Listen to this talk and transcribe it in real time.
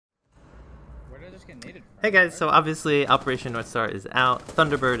Hey guys, so obviously Operation North Star is out,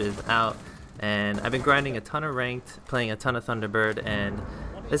 Thunderbird is out, and I've been grinding a ton of ranked, playing a ton of Thunderbird, and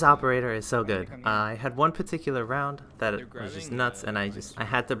this operator is so good. I had one particular round that was just nuts, and I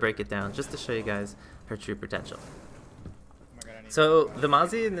had to break it down just to show you guys her true potential. So the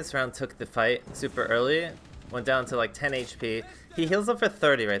Mozzie in this round took the fight super early, went down to like 10 HP. He heals up for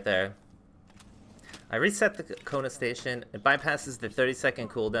 30 right there. I reset the Kona station, it bypasses the 30-second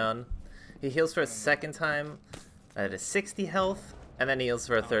cooldown. He heals for a second time, that is 60 health, and then he heals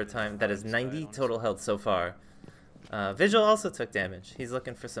for a third time, that is 90 total health so far. Vigil also took damage. He's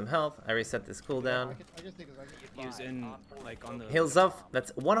looking for some health. I reset this cooldown. Heals up,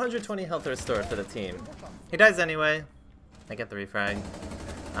 that's 120 health restored for the team. He dies anyway. I get the refrag.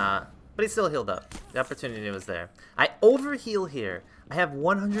 But he still healed up. The opportunity was there. I overheal here. I have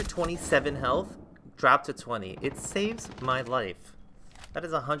 127 health, drop to 20. It saves my life. That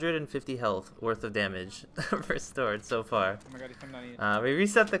is 150 health worth of damage restored so far. Oh my God, he's coming down. We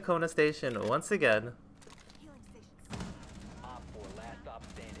reset the Kona station once again.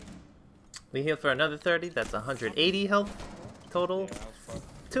 We heal for another 30. That's 180 health total.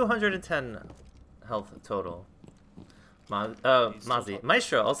 210 health total. Mozzie.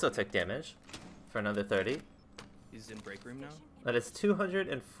 Maestro also took damage for another 30. He's in break room now? That is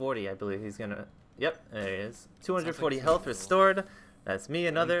 240, I believe he's gonna... Yep, there he is. 240 health restored. That's me,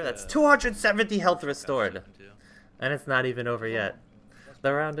 another. That's 270 health restored. And it's not even over yet.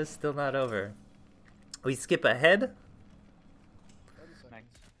 The round is still not over. We skip ahead.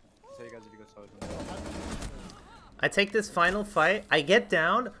 I take this final fight. I get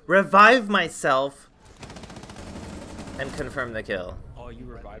down, revive myself, and confirm the kill. Oh, you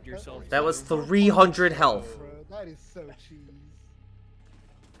revived yourself? That was 300 health. That is so cheese.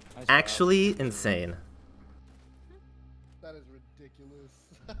 Actually insane. That is ridiculous.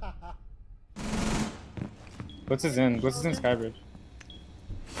 What's his in? What's his in Skybridge?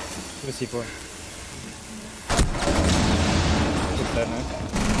 What is C4? It's dead, nice.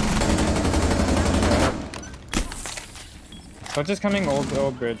 So just coming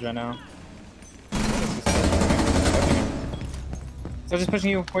old bridge right now. So just pushing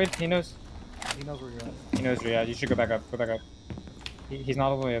you. Wait, he knows. He knows where you're at. He knows where you're at. You should go back up. Go back up. He's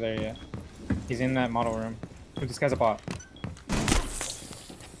not all the way there yet. He's in that model room. Dude, this guy's a bot.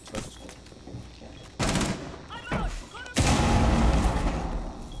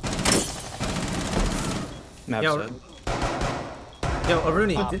 Yo,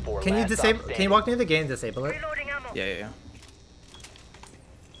 Aruni, can you disable? Can you walk near the gate and disable it? Yeah.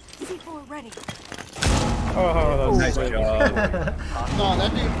 C4 ready. Oh, Nice job. No,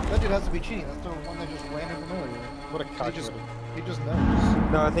 that dude has to be cheating. That's the one that just ran in the middle. what a cock. He just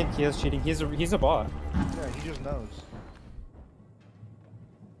knows. No, I think he is cheating. He's a bot. Yeah, he just knows.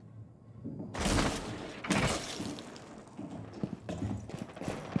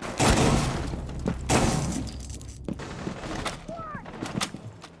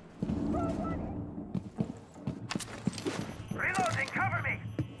 Reloading, cover me.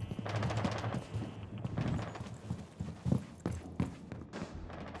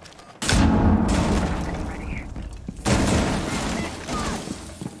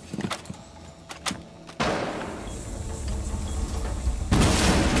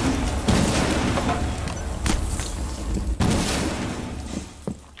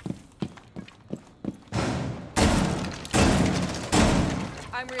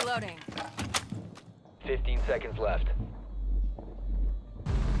 I'm reloading. 15 seconds left.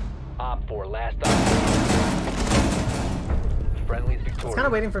 Op 4, last op. Friendly's victorious. I was kind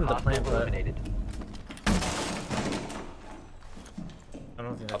of waiting for him to plant, but eliminated. I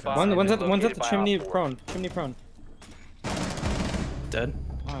don't think that's One's at the Located by chimney Op 4. prone. Chimney prone. Dead?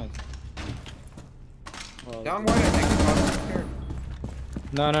 Nice. Well, Down white, I think.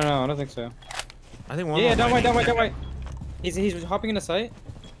 no, I don't think so. I think one. Yeah, down white. He's hopping into sight.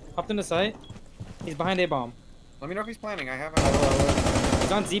 Hopped into sight. He's behind A bomb. Let me know if he's planning. I have.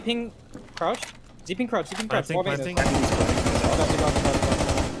 He's on Z-ping crouch. Z-ping crouch. I think planting.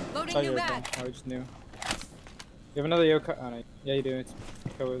 Loading new mag. Oh, we just knew. You have another Yoko. Oh, no. Yeah, you do. It's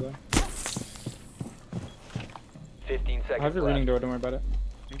cover though. 15 seconds I have your reading door. Don't worry about it.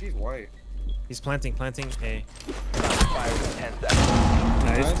 I think he's white. He's planting A. Fire in 10 seconds.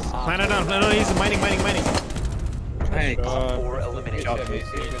 Nice. Plant it down. No, he's mining. Hey. Op 4 eliminated. Good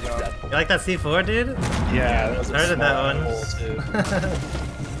job. You like that C4, dude? Yeah, that was Started that one. hole too.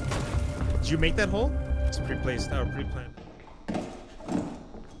 Did you make that hole? It's pre-placed or pre-planned.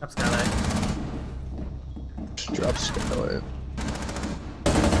 Up skylight. Drop skylight.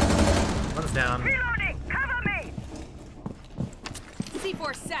 One's down. Reloading, cover me.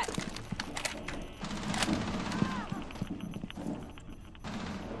 C4 set.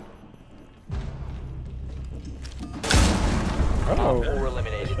 Op 4 Oh.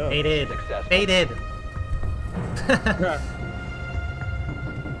 eliminated. Baited. Successful. Baited.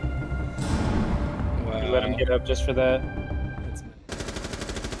 You let him get up just for that.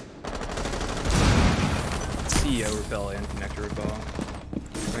 CEO repel and connector repel.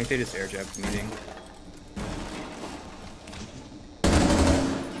 I think they just air jabbed the meeting.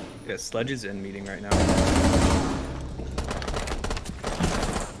 Yeah, Sledge is in meeting right now.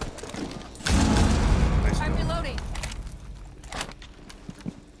 Nice I'm one. reloading.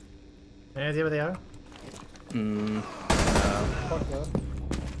 Any idea where they are? Fuck that.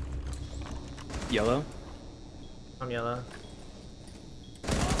 Yellow. I'm yellow.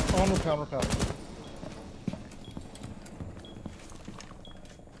 On repel, repel.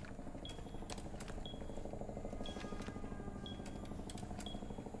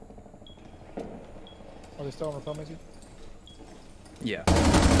 Are they still on repel, Macy? Yeah.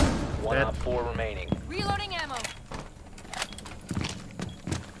 One Dead. Op 4 remaining. Reloading ammo.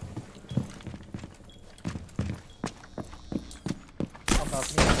 I'm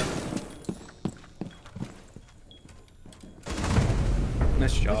not me.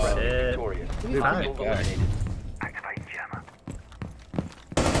 Nice job. Friendly Shit. victorious. Alright. Hostiles eliminated.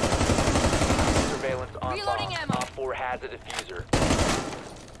 Surveillance on Reloading bomb. ammo. Op 4 has a diffuser.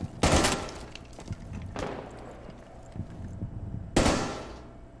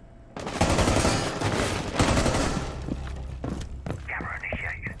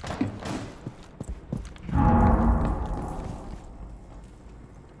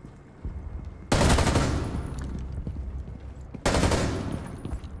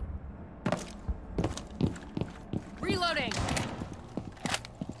 Reloading.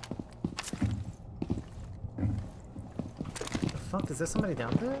 The fuck? Is there somebody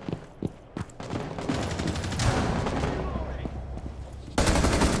down there?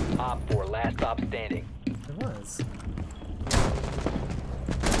 Op 4 last stop standing. There was.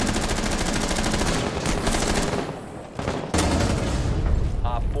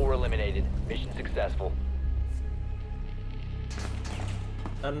 Op 4 eliminated. Mission successful.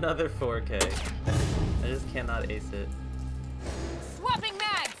 Another 4K. I just cannot ace it. Swapping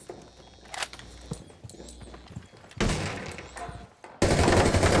mags.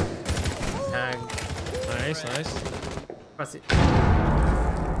 Tag. Nice, nice. Press it.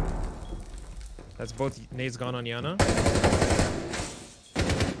 That's both nades gone on Yana.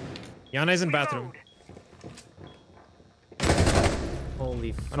 Yana is in bathroom.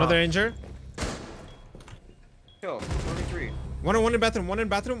 Holy fuck. Another injured. Kill. 23. One in bathroom. One in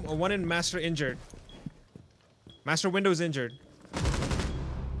bathroom. Or one in master injured. Master window's injured.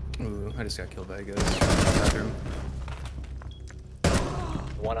 Ooh, I just got killed by a ghost. Bathroom.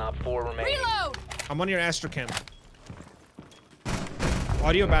 One Op 4 remaining. Reload. I'm on your Astrocam.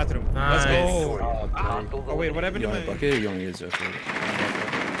 Audio bathroom. Let's Nice. go. Hostiles Oh wait, what happened You to want a my? bucket? You want me to use it?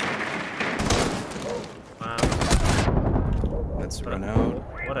 Wow. Let's run out.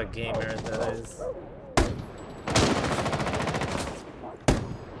 What a gamer that is.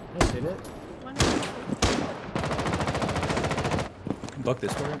 Can I shoot it? Buck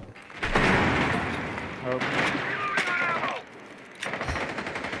this for it. Oh.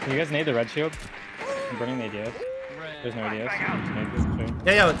 You guys need the red shield? I'm burning the ADS. There's no ADS.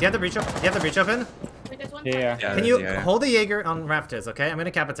 Yeah, do you have the breach open? Do you have the breach open? Yeah. Can you hold the Jaeger on rafters, okay? I'm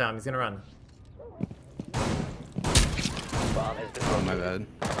gonna cap it down. He's gonna run. Bomb has been Oh, my bad.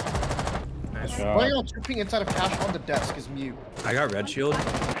 Nice. Shot. Why are y'all tripping inside of cash on the desk is mute. I got red shield.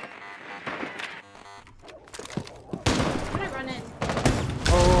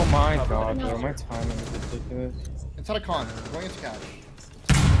 Oh my god, bro. My timing is ridiculous. Inside of con. Going into cash.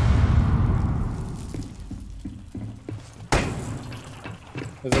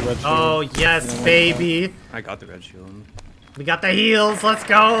 There's a red shield. Oh, yes, And then baby. I got the red shield. We got the heals. Let's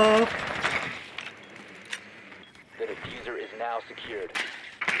go. The diffuser is now secured.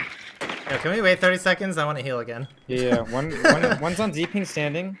 Yo, can we wait 30 seconds? I want to heal again. Yeah, one's on Z-ping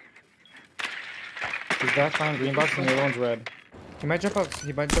standing. He's back behind green box and the other one's red. He might jump out.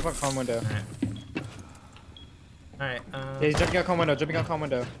 He might jump out con window. Alright, Yeah, he's jumping out con window. Jumping out con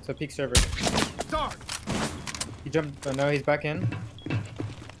window. So peak server. He jumped. No, he's back in.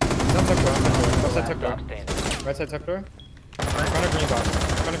 He's on tuck door. Left side tuck door. Stop standing. Right side tuck door. Front of green box.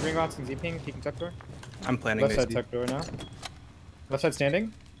 Front of green box and Z-ping. Peeking tuck door. I'm planning Left side this. tuck door now. Left side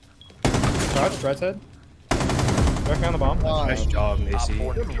standing. Crouch. Right side. Working on the bomb. Nice job, Op Macy.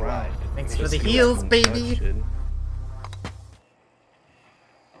 4 neutralized. thanks for the heals, baby.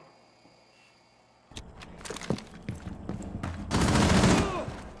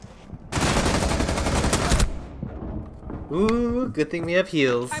 Ooh, good thing we have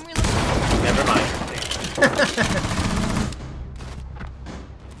heals. I'm reloading. Never mind.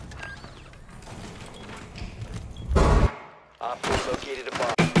 Op 4 located a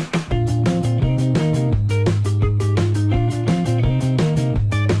bomb.